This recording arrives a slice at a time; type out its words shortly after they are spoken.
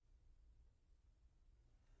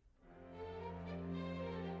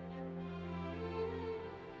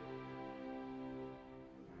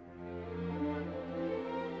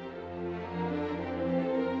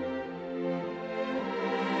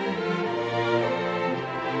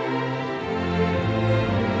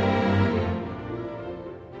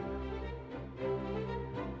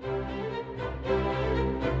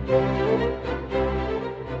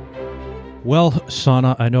Well,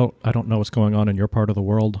 Sana, I don't know what's going on in your part of the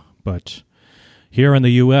world, but here in the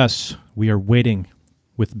U.S., we are waiting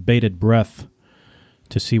with bated breath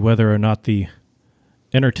to see whether or not the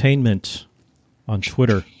entertainment on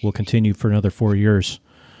Twitter will continue for another 4 years,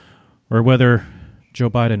 or whether Joe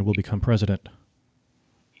Biden will become president.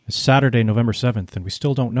 It's Saturday, November 7th, and we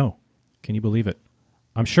still don't know. Can you believe it?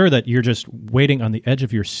 I'm sure that you're just waiting on the edge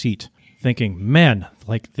of your seat, thinking, man,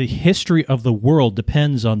 like the history of the world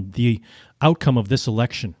depends on the outcome of this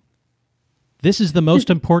election. This is the most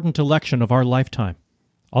important election of our lifetime.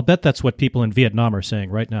 I'll bet that's what people in Vietnam are saying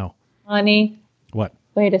right now. Honey. What?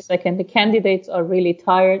 Wait a second. The candidates are really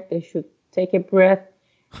tired. They should take a breath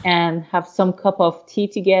and have some cup of tea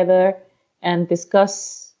together and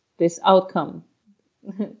discuss this outcome.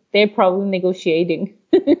 They're probably negotiating.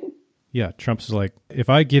 Yeah, Trump's like, if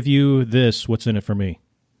I give you this, what's in it for me?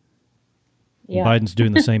 Yeah. Biden's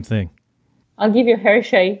doing the same thing. I'll give you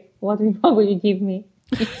Hershey. What will you give me?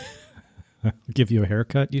 Give you a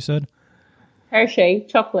haircut, you said? Hershey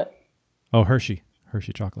chocolate. Oh, Hershey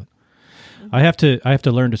chocolate. Mm-hmm. I have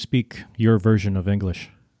to learn to speak your version of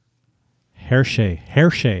English. Hershey.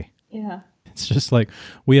 Yeah. It's just like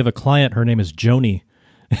we have a client. Her name is Joni.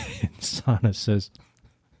 And Sana says,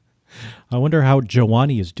 "I wonder how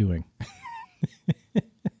Joanie is doing."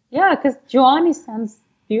 Yeah, because Joanie sounds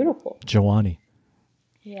beautiful. Joanie.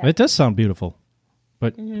 Yeah. It does sound beautiful,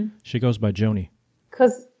 but she goes by Joni.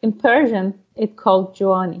 Because in Persian, it's called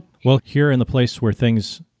Joanie. Well, here in the place where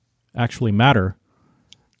things actually matter,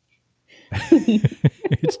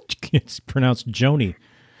 it's pronounced Joni.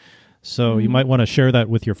 So you might want to share that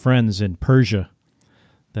with your friends in Persia,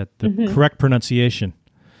 that the correct pronunciation.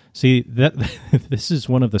 See, that this is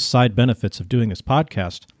one of the side benefits of doing this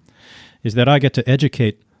podcast, is that I get to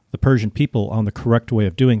educate the Persian people on the correct way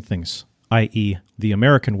of doing things, i.e. the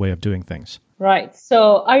American way of doing things. Right.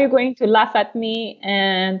 So are you going to laugh at me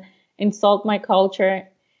and insult my culture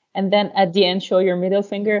and then at the end show your middle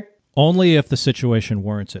finger? Only if the situation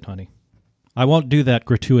warrants it, honey. I won't do that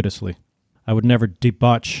gratuitously. I would never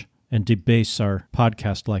debauch and debase our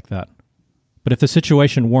podcast like that. But if the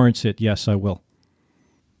situation warrants it, yes, I will.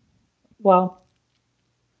 Well,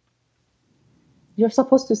 you're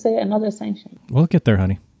supposed to say another sanction. We'll get there,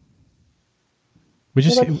 honey. We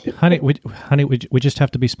just, we just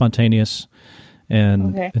have to be spontaneous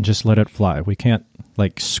and just let it fly. We can't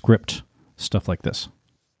script stuff like this.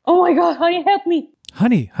 Oh my God, honey, help me!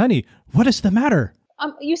 Honey, what is the matter?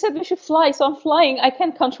 You said we should fly, so I'm flying. I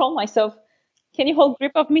can't control myself. Can you hold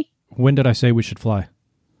grip of me? When did I say we should fly?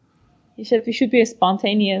 You said we should be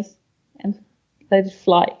spontaneous and let it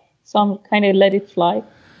fly. So I'm kind of let it fly.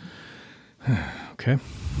 Okay.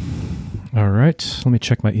 All right. Let me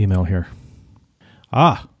check my email here.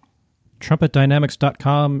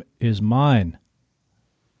 TrumpetDynamics.com is mine.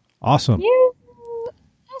 Awesome. Yeah,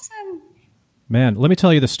 awesome. Man, let me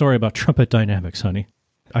tell you the story about Trumpet Dynamics, honey.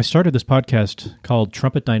 I started this podcast called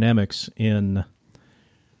Trumpet Dynamics I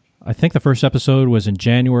think the first episode was in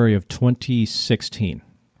January of 2016,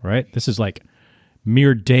 right? This is like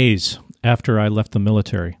mere days after I left the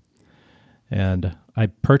military. And I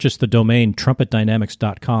purchased the domain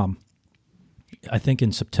trumpetdynamics.com, I think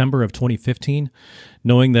in September of 2015,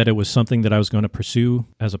 knowing that it was something that I was going to pursue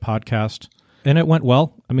as a podcast. And it went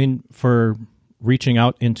well. I mean, for reaching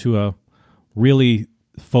out into a really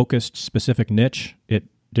focused, specific niche, it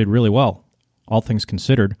did really well, all things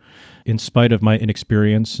considered. In spite of my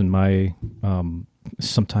inexperience and my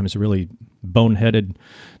sometimes really boneheaded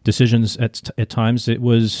decisions at times, it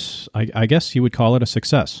was, I guess you would call it a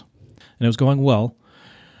success. And it was going well.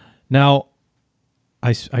 Now,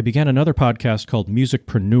 I began another podcast called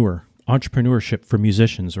Musicpreneur, Entrepreneurship for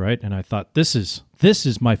Musicians, right? And I thought, this is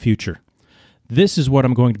my future. This is what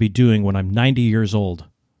I'm going to be doing when I'm 90 years old.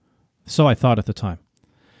 So I thought at the time.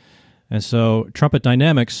 And so Trumpet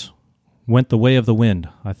Dynamics went the way of the wind.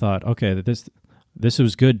 I thought, okay, this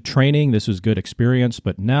was good training, this was good experience,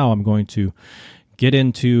 but now I'm going to get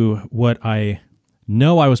into what I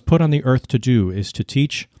know I was put on the earth to do, is to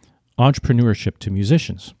teach entrepreneurship to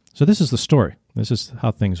musicians. So this is the story. This is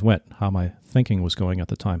how things went, how my thinking was going at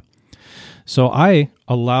the time. So I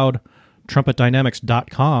allowed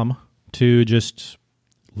trumpetdynamics.com to just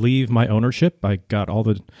leave my ownership. I got all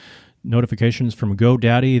the notifications from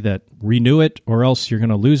GoDaddy that renew it, or else you're going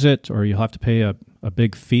to lose it, or you'll have to pay a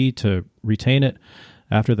big fee to retain it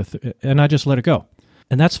after and I just let it go.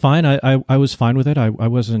 And that's fine. I was fine with it. I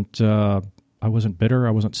wasn't bitter.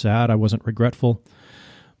 I wasn't sad. I wasn't regretful.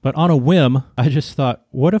 But on a whim, I just thought,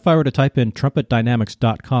 what if I were to type in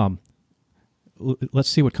trumpetdynamics.com? Let's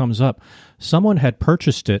see what comes up. Someone had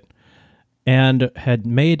purchased it and had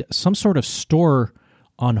made some sort of store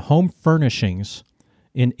on home furnishings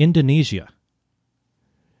in Indonesia.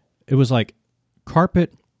 It was like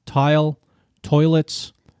carpet, tile,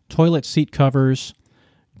 toilets, toilet seat covers,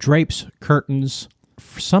 drapes, curtains.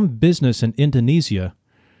 Some business in Indonesia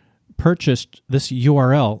purchased this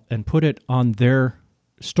URL and put it on their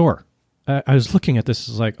store. I was looking at this,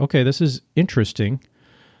 it's like, okay, this is interesting.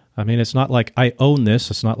 I mean, it's not like I own this.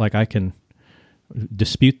 It's not like I can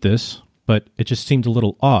dispute this, but it just seemed a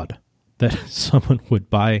little odd that someone would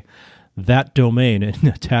buy that domain and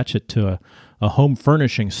attach it to a home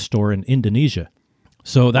furnishing store in Indonesia.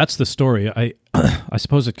 So that's the story. I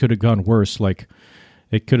suppose it could have gone worse, like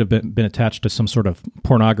it could have been attached to some sort of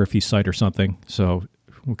pornography site or something, so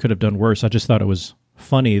we could have done worse. I just thought it was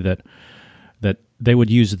funny that they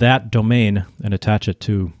would use that domain and attach it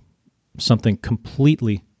to something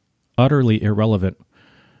completely, utterly irrelevant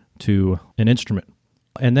to an instrument.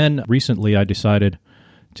 And then recently I decided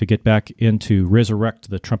to get back into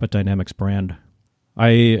resurrect the Trumpet Dynamics brand.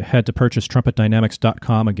 I had to purchase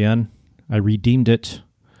trumpetdynamics.com again. I redeemed it.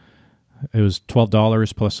 It was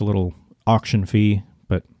 $12 plus a little auction fee,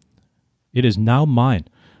 but it is now mine.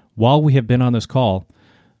 While we have been on this call,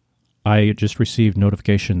 I just received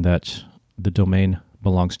notification that the domain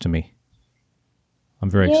belongs to me. I'm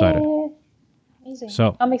very excited. Amazing.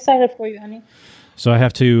 So I'm excited for you, honey. So I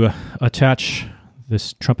have to attach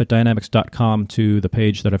this trumpetdynamics.com to the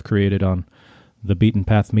page that I've created on the Beaten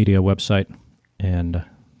Path Media website, and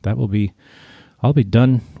I'll be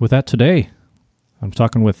done with that today. I'm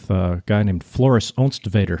talking with a guy named Floris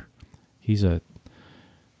Onstvader. He's a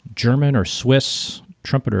German or Swiss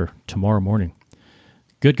trumpeter tomorrow morning.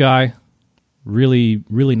 Good guy, really,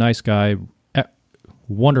 really nice guy,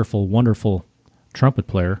 wonderful, wonderful trumpet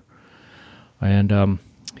player, and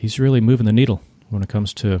he's really moving the needle when it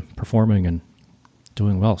comes to performing and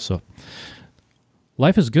doing well. So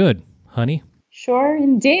life is good, honey. Sure,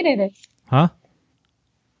 indeed it is. Huh?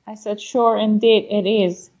 I said, sure, indeed it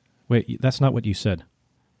is. Wait, that's not what you said.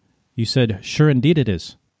 You said, sure, indeed it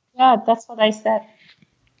is. Yeah, that's what I said.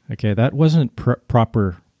 Okay, that wasn't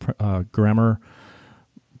proper grammar,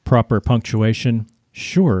 proper punctuation.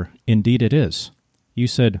 Sure, indeed it is. You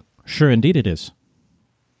said, sure, indeed it is.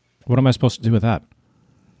 What am I supposed to do with that?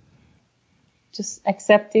 Just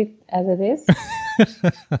accept it as it is.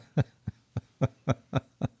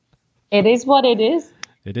 It is what it is.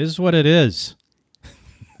 It is what it is.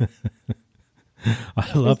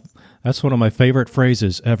 That's one of my favorite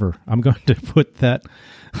phrases ever. I'm going to put that.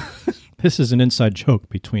 This is an inside joke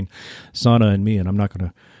between Sana and me, and I'm not going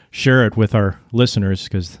to share it with our listeners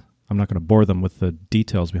because I'm not going to bore them with the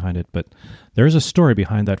details behind it. But there's a story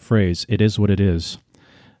behind that phrase, it is what it is.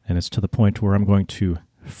 And it's to the point where I'm going to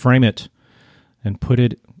frame it and put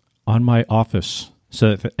it on my office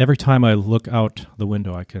so that every time I look out the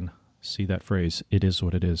window, I can see that phrase, it is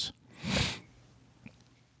what it is.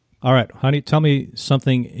 All right, honey, tell me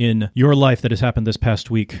something in your life that has happened this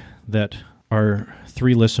past week that our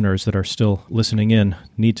 3 listeners that are still listening in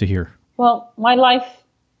need to hear. Well, my life,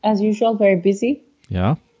 as usual, very busy.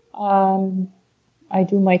 Yeah? I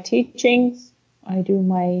do my teachings. I do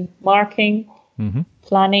my marking,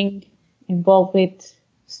 planning, involved with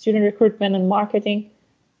student recruitment and marketing.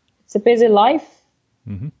 It's a busy life.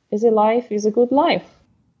 Mm-hmm. Busy life is a good life.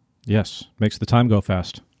 Yes, makes the time go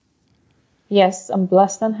fast. Yes, I'm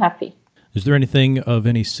blessed and happy. Is there anything of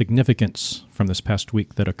any significance from this past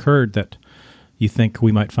week that occurred that you think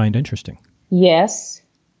we might find interesting? Yes.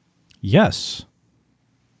 Yes.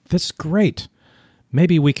 That's great.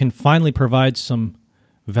 Maybe we can finally provide some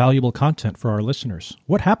valuable content for our listeners.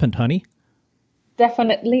 What happened, honey?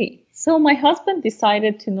 Definitely. So my husband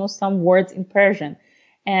decided to know some words in Persian,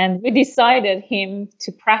 and we decided him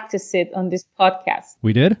to practice it on this podcast.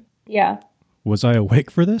 We did? Yeah. Was I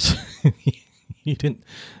awake for this? You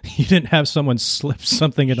didn't have someone slip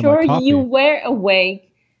something into my coffee. Sure, you were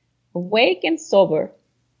awake and sober.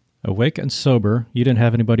 Awake and sober. You didn't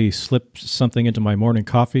have anybody slip something into my morning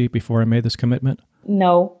coffee before I made this commitment?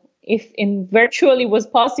 No. If in virtually was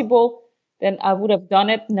possible, then I would have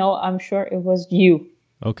done it. No, I'm sure it was you.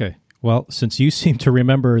 Okay. Well, since you seem to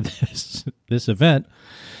remember this event,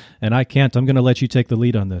 and I can't, I'm going to let you take the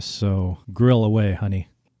lead on this. So grill away, honey.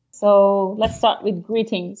 So let's start with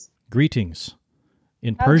greetings. Greetings.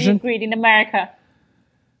 In How Persian? do you greet in America?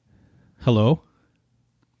 Hello.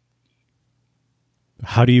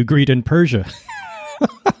 How do you greet in Persia?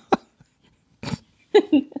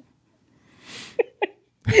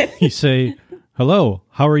 You say, hello,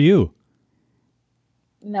 how are you?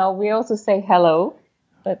 No, we also say hello,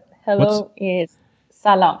 but hello is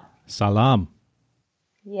salam. Salam.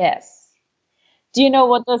 Yes. Do you know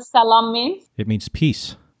what the salam means? It means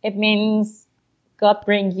peace. It means God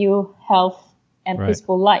bring you health and Right.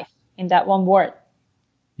 peaceful life in that one word.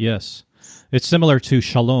 Yes. It's similar to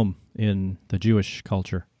shalom in the Jewish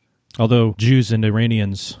culture. Although Jews and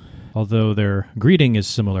Iranians, although their greeting is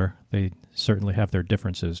similar, they certainly have their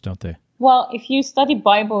differences, don't they? Well, if you study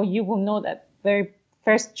Bible, you will know that very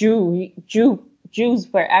first Jews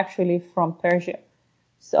were actually from Persia.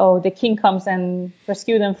 So the king comes and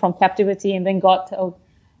rescue them from captivity, and then God told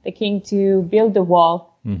the king to build the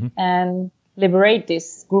wall and liberate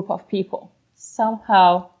this group of people.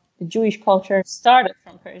 Somehow the Jewish culture started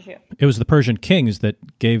from Persia. It was the Persian kings that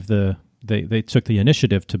gave they took the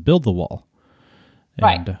initiative to build the wall and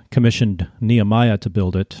Right. commissioned Nehemiah to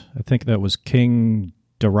build it. I think that was King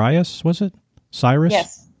Darius, was it? Cyrus?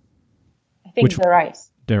 Yes. I think the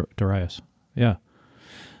rice. Darius, yeah.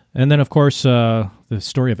 And then, of course, the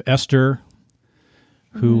story of Esther,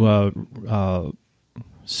 who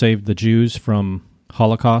saved the Jews from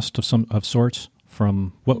Holocaust of sorts,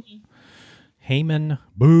 from what? Haman,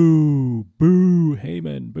 boo, boo,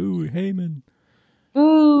 Haman, boo, Haman.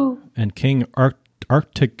 Boo! And King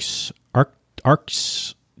Artaxerxes.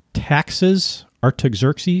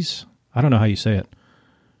 I don't know how you say it.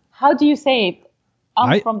 How do you say it? I'm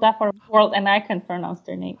I- from that part of the world, and I can pronounce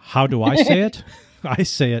their name. How do I say it? I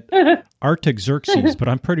say it Artaxerxes, but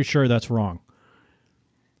I'm pretty sure that's wrong.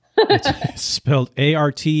 It's spelled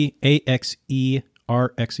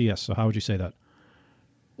Artaxerxes. So how would you say that?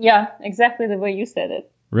 Yeah, exactly the way you said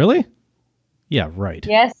it. Really? Yeah, right.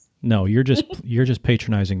 Yes. No, you're just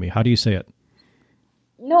patronizing me. How do you say it?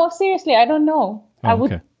 No, seriously, I don't know. Oh,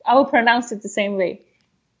 okay. I would pronounce it the same way.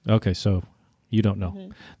 Okay, so you don't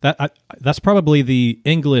know. That's probably the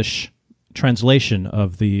English translation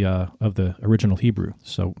of the original Hebrew.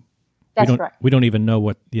 So That's right. we don't even know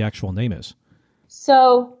what the actual name is.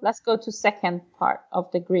 So let's go to second part of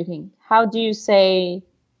the greeting. How do you say,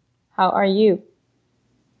 how are you?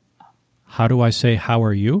 How do I say how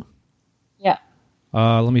are you? Yeah.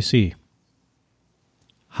 Let me see.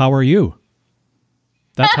 How are you?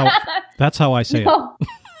 That's how I say it. No,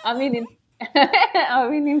 I mean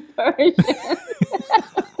in Persian.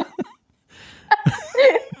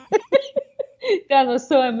 That was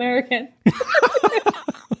so American.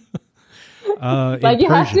 Like you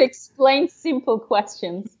have to explain simple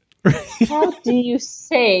questions. How do you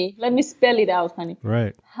say? Let me spell it out, honey.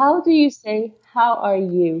 Right. How do you say how are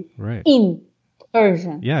you Right. in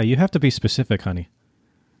Persian? Yeah, you have to be specific, honey.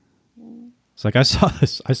 It's like I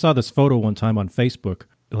saw this photo one time on Facebook.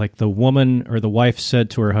 Like the woman or the wife said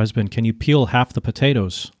to her husband, "Can you peel half the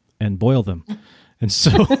potatoes and boil them?" And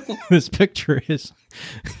so this picture is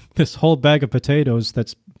this whole bag of potatoes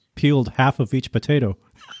that's peeled half of each potato.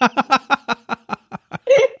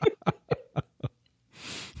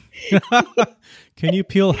 Can you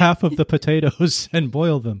peel half of the potatoes and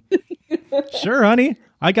boil them? Sure, honey.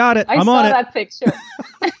 I got it. I'm on it. I saw that picture.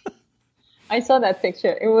 I saw that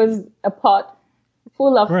picture. It was a pot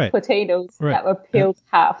full of potatoes that were peeled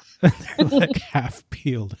half. Like half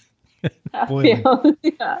peeled. Half Boiling. peeled,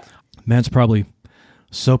 yeah. Man's probably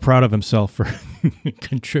so proud of himself for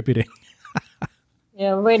contributing.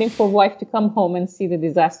 Yeah, waiting for wife to come home and see the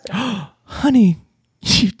disaster. Honey,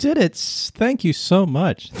 you did it. Thank you so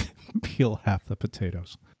much. Peel half the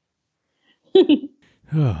potatoes.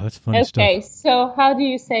 Oh, that's funny stuff. Okay, so how do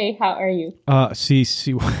you say how are you? See,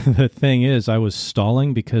 the thing is, I was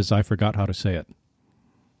stalling because I forgot how to say it.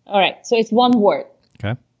 All right, so it's one word.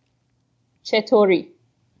 Okay. Chetori.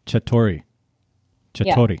 Chetori.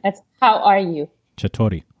 Chetori. Yeah, that's how are you?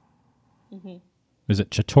 Chetori. Is it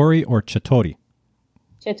Chetori or Chetori?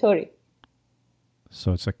 Chetori.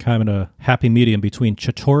 So it's a kind of a happy medium between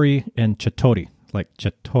Chetori and Chetori, like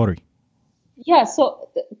Chetori. Yeah, so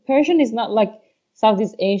Persian is not like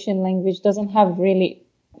Southeast Asian language, doesn't have really,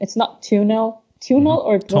 it's not tonal. Tonal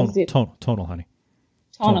or was it? Tonal, honey.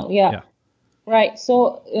 Tonal, yeah. Right,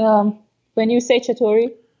 so when you say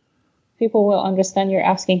Chetori, people will understand you're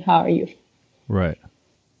asking how are you. Right.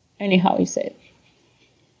 Anyhow you say it.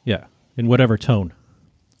 Yeah, in whatever tone.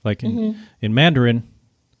 Like in Mandarin,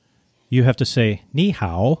 you have to say ni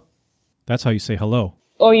hao. That's how you say hello.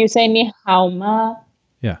 Or you say ni hao ma.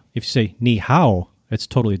 Yeah, if you say ni hao, it's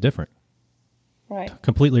totally different. Right.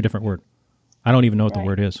 Completely different word. I don't even know what the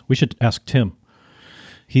word is. We should ask Tim.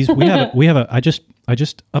 I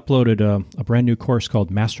just uploaded a brand new course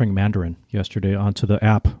called Mastering Mandarin yesterday onto the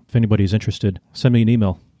app. If anybody's interested, send me an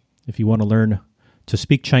email. If you want to learn to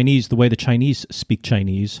speak Chinese the way the Chinese speak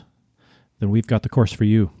Chinese, then we've got the course for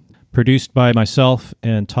you. Produced by myself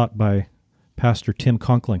and taught by Pastor Tim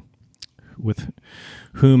Conkling, with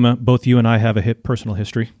whom both you and I have a personal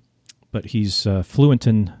history, but he's fluent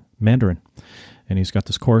in Mandarin, and he's got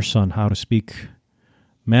this course on how to speak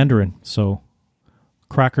Mandarin, so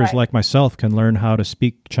crackers like myself can learn how to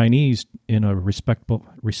speak Chinese in a respectable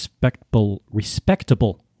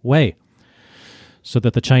way, so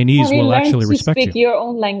that the Chinese will actually respect you. Speak your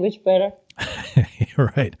own language better.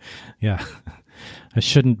 You're right. Yeah, I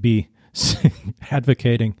shouldn't be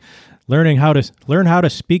advocating learn how to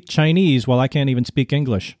speak Chinese while I can't even speak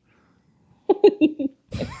English.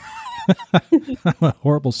 I'm a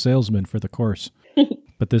horrible salesman for the course.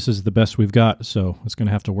 But this is the best we've got, so it's going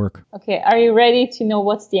to have to work. Okay, are you ready to know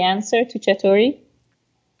what's the answer to Chatori?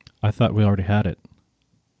 I thought we already had it.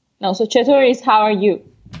 No, so Chatori is how are you?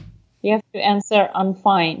 You have to answer I'm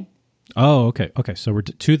fine. Oh, okay. Okay, so we're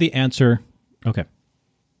to the answer. Okay.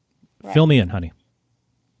 Right. Fill me in, honey.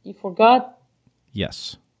 You forgot?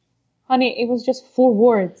 Yes. Honey, it was just 4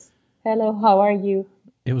 words. Hello, how are you?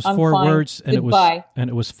 It was 4 words, and Goodbye.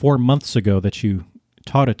 it was 4 months ago that you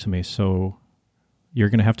taught it to me, so you're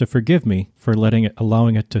going to have to forgive me for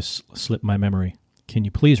allowing it to slip my memory. Can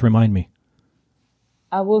you please remind me?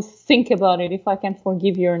 I will think about it if I can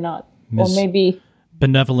forgive you or not. Ms. Or maybe...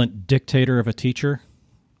 benevolent dictator of a teacher?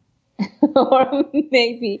 Or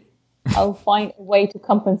maybe I'll find a way to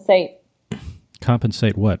compensate.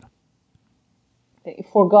 Compensate what? You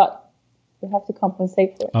forgot. You have to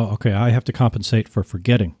compensate for it. Oh, okay. I have to compensate for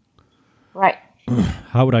forgetting. Right.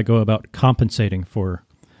 How would I go about compensating for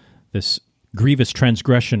this grievous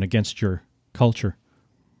transgression against your culture?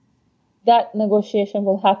 That negotiation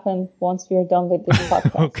will happen once we're done with this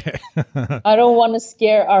podcast. Okay. I don't want to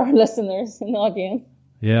scare our listeners and audience.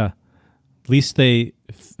 Yeah. At least they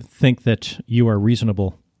think that you are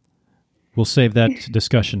reasonable. We'll save that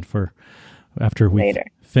discussion for after we've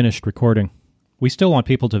finished recording. We still want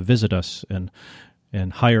people to visit us and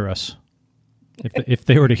hire us. If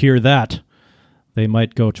they were to hear that, they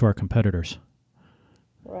might go to our competitors.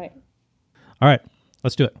 Right. All right.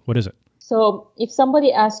 Let's do it. What is it? So if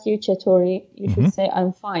somebody asks you Chatori, you should say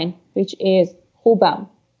I'm fine, which is Hobam.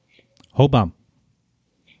 Hobam.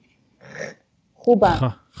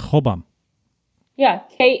 Hobam. Hobam. Yeah,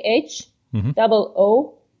 KHOOBAM.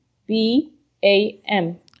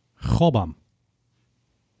 Hobam.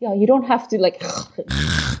 Yeah, you don't have to like.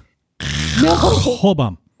 No.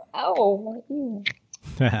 Hobam. Ow.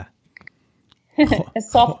 A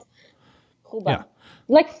soft Hobam. Yeah.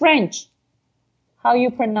 Like French. How you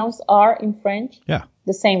pronounce R in French? Yeah.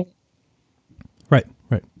 The same. Right.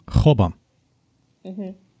 Hobam.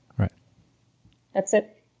 Right. That's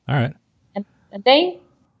it. All right. And they?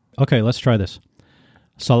 Okay, let's try this.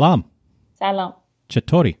 Salam. Salam.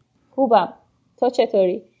 Chatori. Hubam. To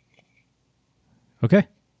chatori. Okay.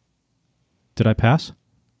 Did I pass?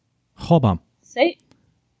 Hobam. Say.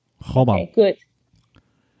 Hobam. Okay,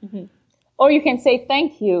 good. Or you can say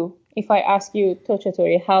thank you if I ask you to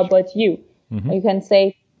chatori. How about you? Or you can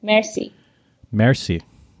say merci. Merci.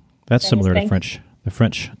 That's similar to French. The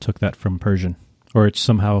French took that from Persian. Or it's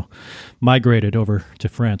somehow migrated over to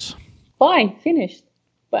France. Bye. Finished.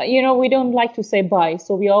 But, we don't like to say bye.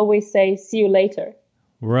 So we always say see you later.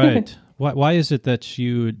 Right. Why is it that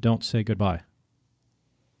you don't say goodbye?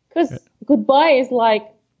 Because goodbye is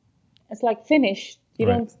it's like finished.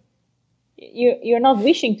 You're not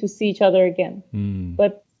wishing to see each other again.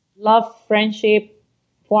 But love, friendship,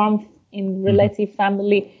 warmth in relative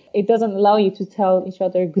family, it doesn't allow you to tell each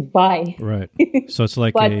other goodbye. Right. So it's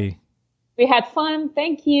like we had fun.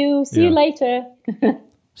 Thank you. See you later.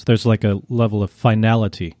 So there's like a level of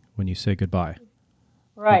finality when you say goodbye.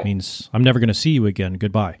 Right. It means I'm never going to see you again.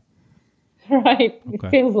 Goodbye. Right. Okay.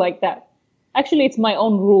 It feels like that. Actually, it's my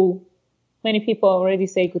own rule. Many people already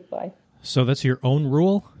say goodbye. So that's your own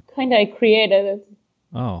rule? Kind of, I created it.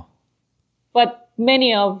 Oh. But many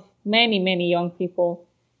young people,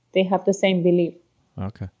 they have the same belief.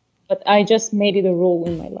 Okay. But I just made it a rule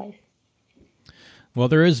in my life. Well,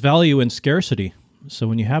 there is value in scarcity. So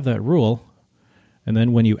when you have that rule, and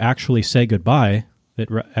then when you actually say goodbye, it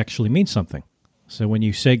actually means something. So when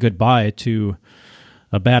you say goodbye to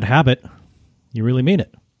a bad habit, you really mean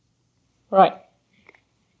it. Right.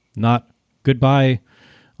 Not goodbye,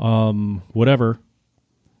 whatever,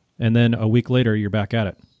 and then a week later you're back at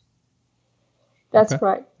it. That's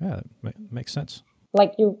right. Yeah, that makes sense.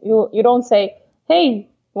 Like you don't say, hey,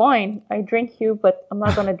 wine, I drink you, but I'm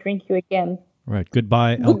not going to drink you again. Right.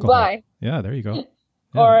 Goodbye, alcohol. Goodbye. Yeah, there you go.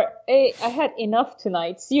 Yeah. Or, hey, I had enough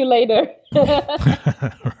tonight. See you later.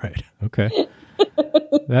 Right. Okay.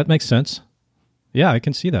 That makes sense. Yeah, I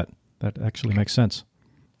can see that. That actually makes sense.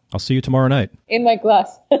 I'll see you tomorrow night. In my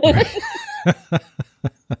glass.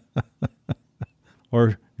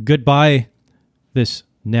 Or goodbye, this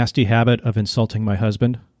nasty habit of insulting my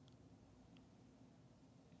husband.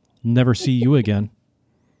 Never see you again.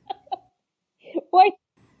 Why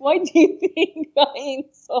Why do you think I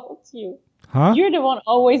insult you? Huh? You're the one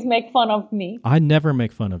always make fun of me. I never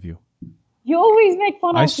make fun of you. You always make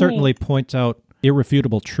fun of me. I certainly point out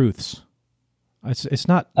irrefutable truths. It's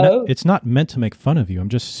not it's not meant to make fun of you. I'm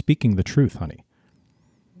just speaking the truth, honey.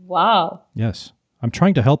 Wow. Yes. I'm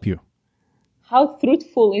trying to help you. How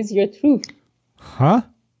truthful is your truth? Huh?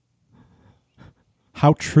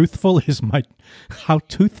 How toothful is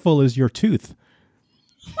your tooth?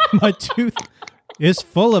 My tooth is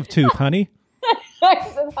full of tooth, honey.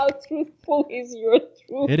 I said, how truthful is your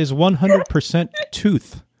truth? It is 100%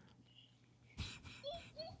 tooth.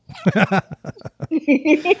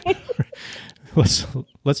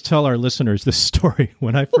 Let's tell our listeners this story.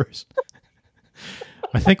 When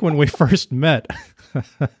we first met,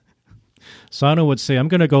 Sana would say, I'm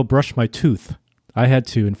going to go brush my tooth. I had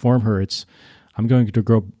to inform her I'm going to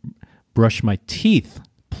go brush my teeth,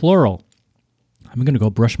 plural. I'm going to go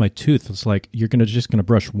brush my tooth. It's like, you're just going to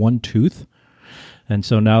brush one tooth? And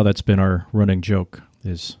so now that's been our running joke,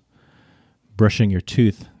 is brushing your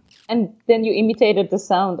tooth. And then you imitated the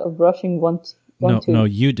sound of brushing one tooth. No,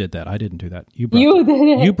 you did that. I didn't do that. You did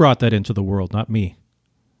it. You brought that into the world, not me.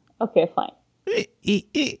 Okay, fine.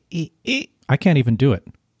 I can't even do it.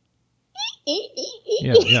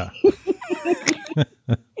 Yeah.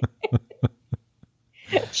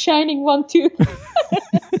 Shining one tooth.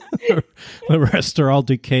 The rest are all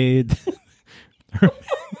decayed. Well,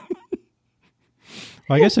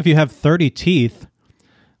 I guess if you have 30 teeth,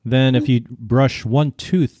 then if you brush one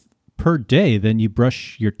tooth per day, then you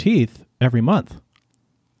brush your teeth every month.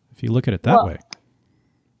 If you look at it that way.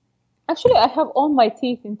 Actually, I have all my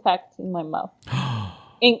teeth intact in my mouth,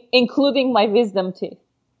 including my wisdom teeth.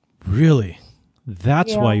 Really?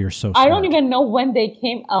 That's why you're so smart. I don't even know when they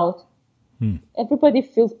came out. Everybody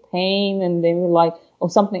feels pain and they were like,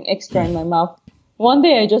 something extra in my mouth. One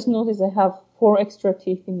day I just noticed I have 4 extra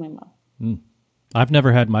teeth in my mouth. I've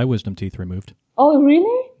never had my wisdom teeth removed. Oh,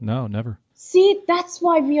 really? No, never. See, that's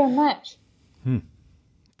why we are matched.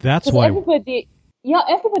 That's why everybody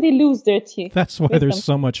lose their teeth. That's why there's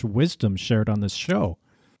so much wisdom shared on this show.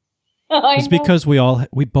 It's because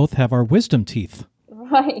we both have our wisdom teeth.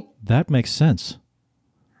 Right. That makes sense.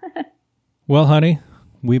 Well, honey,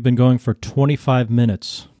 we've been going for 25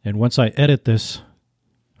 minutes. And once I edit this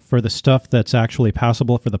for the stuff that's actually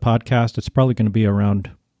passable for the podcast, it's probably going to be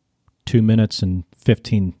around 2 minutes and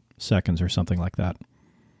 15 seconds or something like that.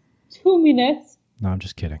 2 minutes? No, I'm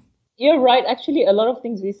just kidding. You're right. Actually, a lot of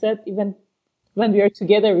things we said, even when we are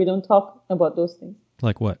together, we don't talk about those things.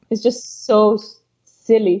 Like what? It's just so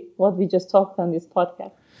silly what we just talked on this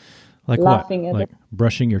podcast. Like laughing what? At like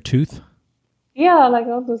brushing your tooth? Yeah, like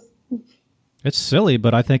all those. It's silly,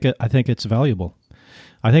 but I think it's valuable.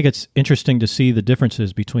 I think it's interesting to see the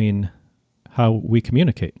differences between how we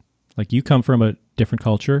communicate. Like, you come from a different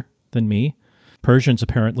culture than me. Persians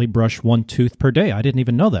apparently brush one tooth per day. I didn't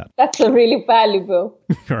even know that. That's a really valuable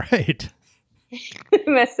right.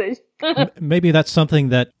 message. Maybe that's something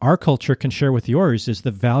that our culture can share with yours, is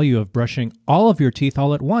the value of brushing all of your teeth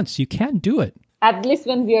all at once. You can do it. At least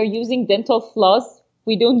when we are using dental floss,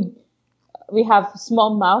 we have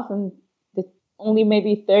small mouth and only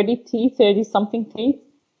maybe 30 something teeth.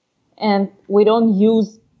 And we don't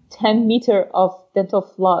use 10 meters of dental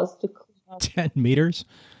floss to clean up. 10 meters?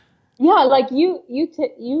 Yeah, like you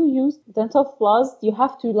use dental floss, you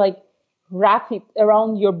have to like wrap it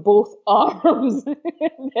around your both arms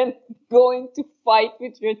and then go into fight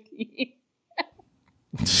with your teeth.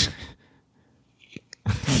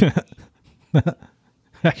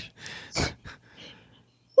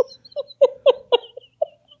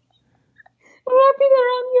 Wrap it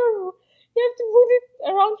around you have to put it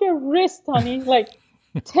around your wrist, honey, like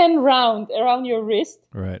 10 rounds around your wrist.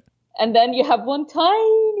 Right. And then you have one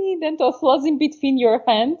tiny dental floss in between your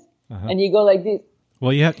hands, and you go like this.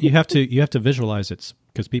 Well, you have to visualize it,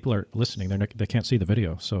 because people are listening; they can't see the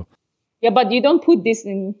video. So yeah, but you don't put this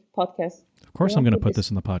in podcast. Of course, I'm going to put this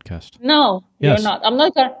in the podcast. No, yes. You're not.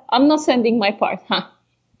 I'm not sending my part, huh?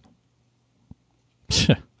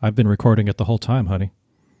 I've been recording it the whole time, honey.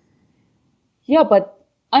 Yeah, but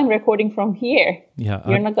I'm recording from here. Yeah,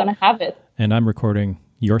 you're not going to have it. And I'm recording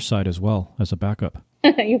your side as well as a backup.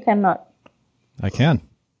 You cannot. I can.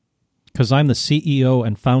 Because I'm the CEO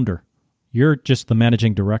and founder. You're just the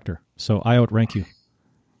managing director. So I outrank you.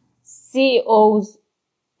 CEOs,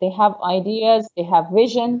 they have ideas, they have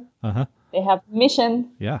vision, they have mission.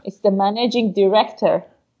 Yeah. It's the managing director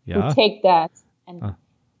who take that and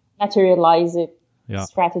materialize it,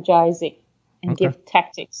 strategize it, and give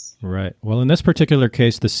tactics. Right. Well, in this particular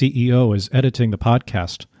case, the CEO is editing the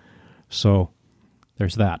podcast. So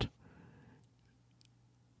there's that.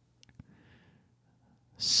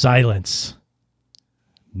 Silence.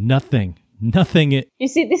 Nothing. You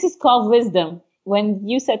see, this is called wisdom. When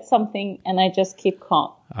you said something and I just keep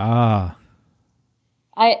calm. Ah.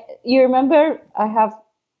 You remember I have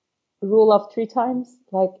rule of 3 times?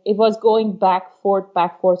 Like it was going back, forth.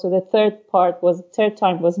 So the third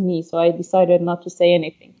time was me. So I decided not to say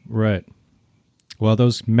anything. Right. Well,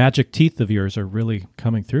 those magic teeth of yours are really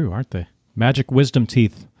coming through, aren't they? Magic wisdom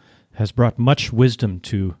teeth has brought much wisdom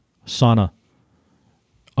to Sana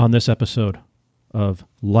on this episode of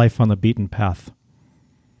Life on the Beaten Path.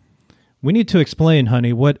 We need to explain,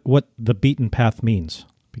 honey, what the beaten path means,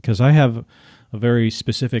 because I have a very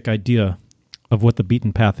specific idea of what the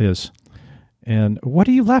beaten path is. And what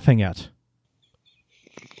are you laughing at?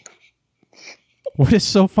 What is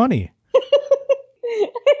so funny?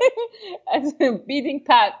 As a beating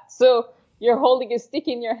path. So you're holding a stick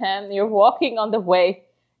in your hand, you're walking on the way,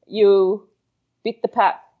 you beat the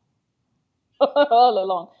path all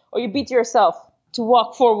along. Or you beat yourself to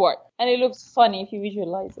walk forward. And it looks funny if you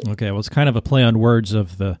visualize it. Okay, well, it's kind of a play on words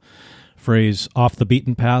of the phrase off the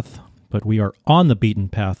beaten path, but we are on the beaten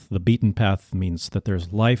path. The beaten path means that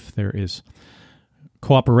there's life, there is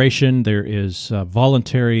cooperation, there is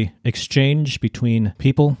voluntary exchange between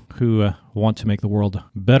people who want to make the world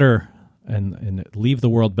better and leave the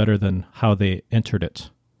world better than how they entered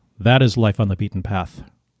it. That is life on the beaten path.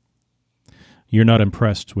 You're not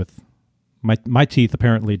impressed with... My teeth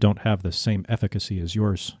apparently don't have the same efficacy as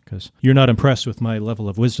yours, because you're not impressed with my level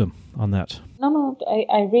of wisdom on that. No,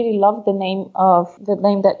 I really love the name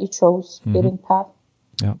that you chose, Beating Path.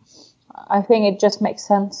 Yeah. I think it just makes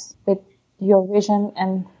sense with your vision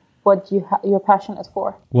and what you're passionate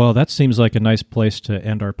for. Well, that seems like a nice place to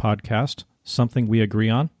end our podcast. Something we agree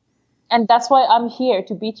on. And that's why I'm here,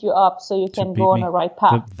 to beat you up so you can go on a right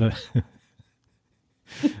path.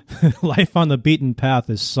 Life on the Beaten Path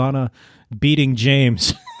is Sana beating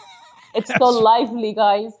James. It's so lively,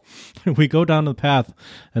 guys. We go down the path,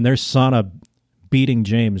 and there's Sana beating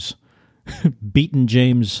James. Beating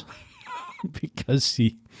James because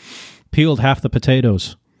he peeled half the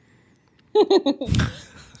potatoes.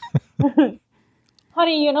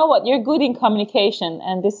 Honey, you know what? You're good in communication,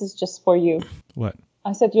 and this is just for you. What?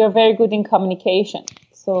 I said you're very good in communication.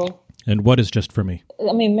 So. And what is just for me?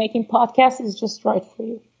 I mean, making podcasts is just right for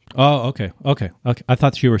you. Oh, okay. I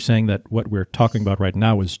thought you were saying that what we're talking about right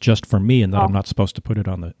now is just for me and that I'm not supposed to put it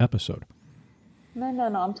on the episode. No.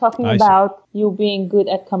 I'm talking about you being good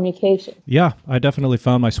at communication. Yeah, I definitely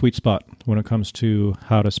found my sweet spot when it comes to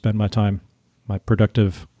how to spend my time, my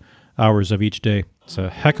productive hours of each day. It's a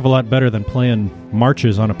heck of a lot better than playing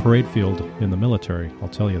marches on a parade field in the military, I'll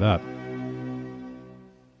tell you that.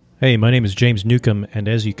 Hey, my name is James Newcomb, and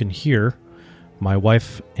as you can hear, my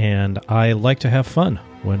wife and I like to have fun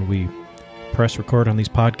when we press record on these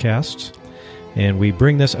podcasts, and we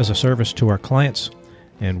bring this as a service to our clients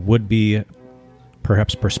and would-be,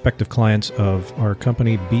 perhaps prospective clients of our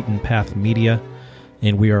company, Beaten Path Media,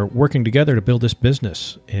 and we are working together to build this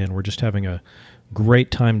business, and we're just having a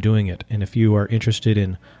great time doing it. And if you are interested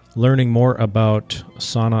in learning more about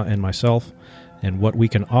Sana and myself and what we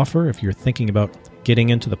can offer, if you're thinking about getting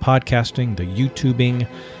into the podcasting, the YouTubing,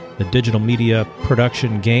 the digital media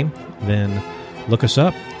production game, then look us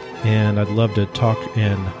up, and I'd love to talk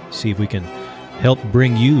and see if we can help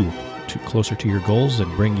bring you closer to your goals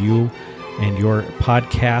and bring you and your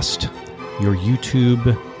podcast, your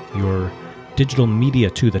YouTube, your digital media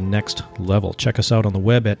to the next level. Check us out on the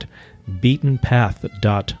web at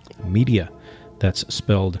beatenpath.media. That's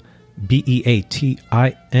spelled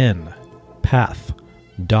Beatin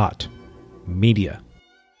path.media.